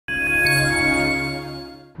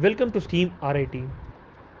Welcome to STEAM RIT,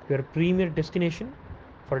 your premier destination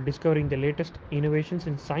for discovering the latest innovations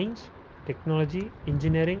in science, technology,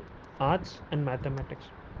 engineering, arts, and mathematics.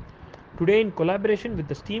 Today, in collaboration with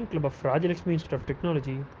the STEAM Club of Rajalakshmi Institute of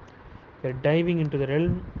Technology, we are diving into the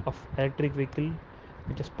realm of electric vehicle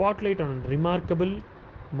with a spotlight on a remarkable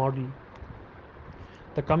model,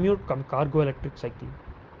 the commute cum cargo electric cycle.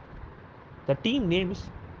 The team name is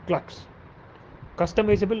CLUX,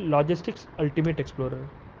 Customizable Logistics Ultimate Explorer,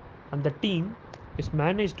 and the team is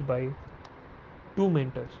managed by two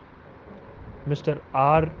mentors, Mr.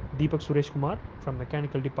 R. Deepak Suresh Kumar from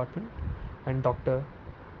Mechanical Department and Dr.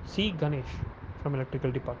 C. Ganesh from Electrical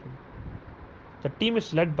Department. The team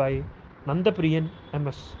is led by Nandapriyan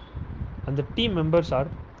MS, and the team members are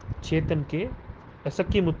Chetan K,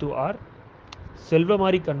 Esakki Muthu R,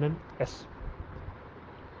 Selvamari Kannan S.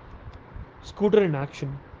 Scooter in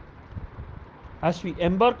action. As we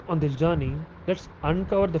embark on this journey, let's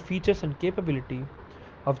uncover the features and capability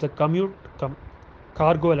of the commute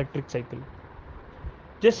cargo electric cycle.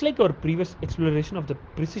 Just like our previous exploration of the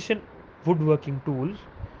precision woodworking tools,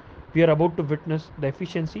 we are about to witness the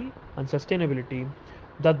efficiency and sustainability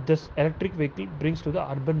that this electric vehicle brings to the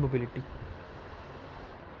urban mobility.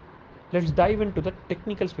 Let's dive into the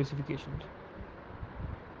technical specifications.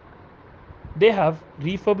 They have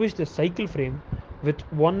refurbished the cycle frame with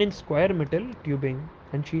 1-inch square metal tubing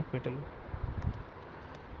and sheet metal.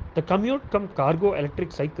 The commute cum cargo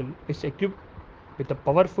electric cycle is equipped with a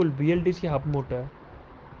powerful BLDC hub motor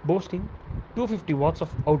boasting 250 watts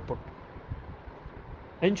of output,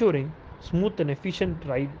 ensuring smooth and efficient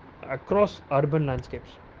ride across urban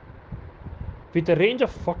landscapes. With a range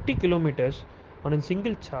of 40 kilometers on a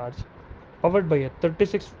single charge, powered by a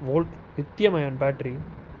 36-volt lithium-ion battery,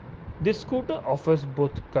 this scooter offers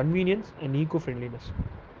both convenience and eco-friendliness.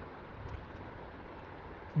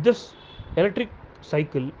 This electric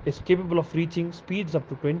cycle is capable of reaching speeds up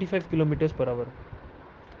to 25 kilometers per hour.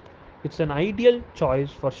 It's an ideal choice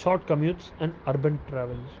for short commutes and urban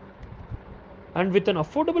travels. And with an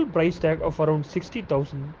affordable price tag of around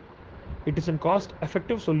 60,000, it is a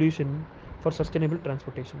cost-effective solution for sustainable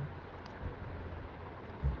transportation.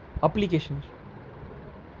 Applications.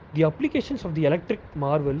 The applications of the electric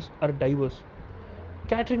marvels are diverse,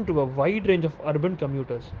 catering to a wide range of urban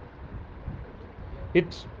commuters.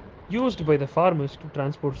 It's used by the farmers to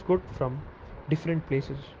transport goods from different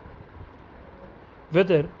places.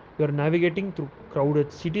 Whether you are navigating through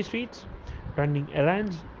crowded city streets, running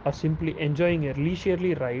errands, or simply enjoying a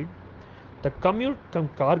leisurely ride, the commute cum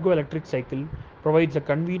cargo electric cycle provides a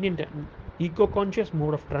convenient and eco-conscious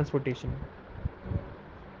mode of transportation.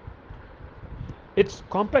 Its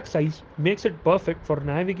compact size makes it perfect for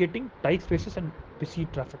navigating tight spaces and busy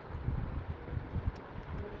traffic.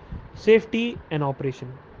 Safety and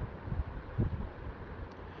operation.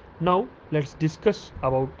 Now let's discuss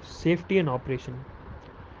about safety and operation,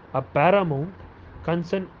 a paramount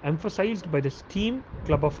concern emphasized by the STEAM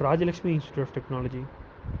Club of Rajalakshmi Institute of Technology.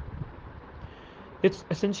 It's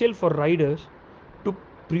essential for riders to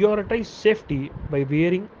prioritize safety by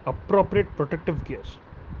wearing appropriate protective gears,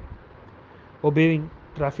 obeying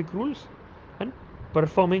traffic rules, and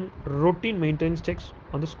performing routine maintenance checks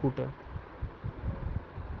on the scooter.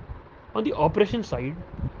 On the operation side,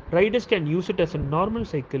 riders can use it as a normal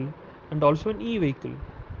cycle and also an e-vehicle.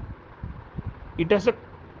 It has a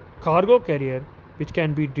cargo carrier which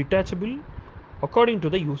can be detachable according to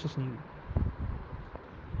the user's need.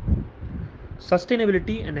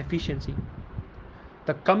 Sustainability and efficiency.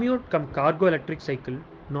 The commute cum cargo electric cycle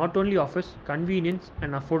not only offers convenience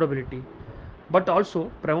and affordability but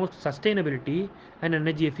also promotes sustainability and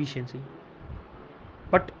energy efficiency.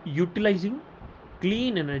 But utilizing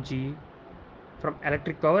clean energy from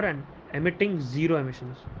electric power and emitting zero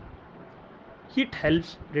emissions. It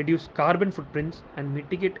helps reduce carbon footprints and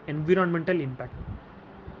mitigate environmental impact,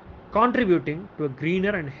 contributing to a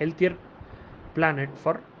greener and healthier planet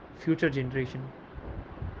for future generation.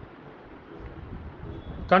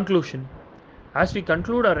 Conclusion. As we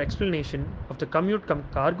conclude our explanation of the commute cum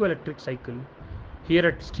cargo electric cycle here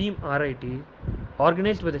at STEAM RIT,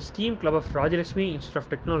 organized by the STEAM Club of Rajalakshmi Institute of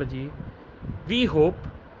Technology, we hope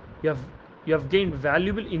you have, you have gained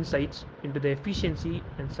valuable insights into the efficiency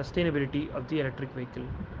and sustainability of the electric vehicle.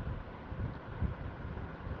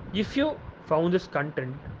 If you found this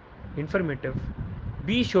content informative,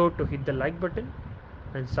 be sure to hit the like button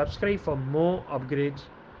and subscribe for more upgrades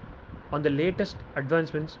on the latest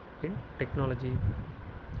advancements in technology.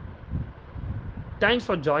 Thanks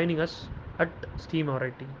for joining us at STEAM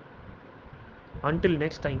RIT. Until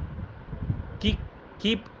next time, keep,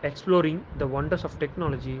 keep exploring the wonders of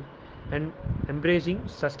technology and embracing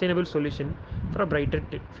sustainable solution for a brighter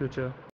future.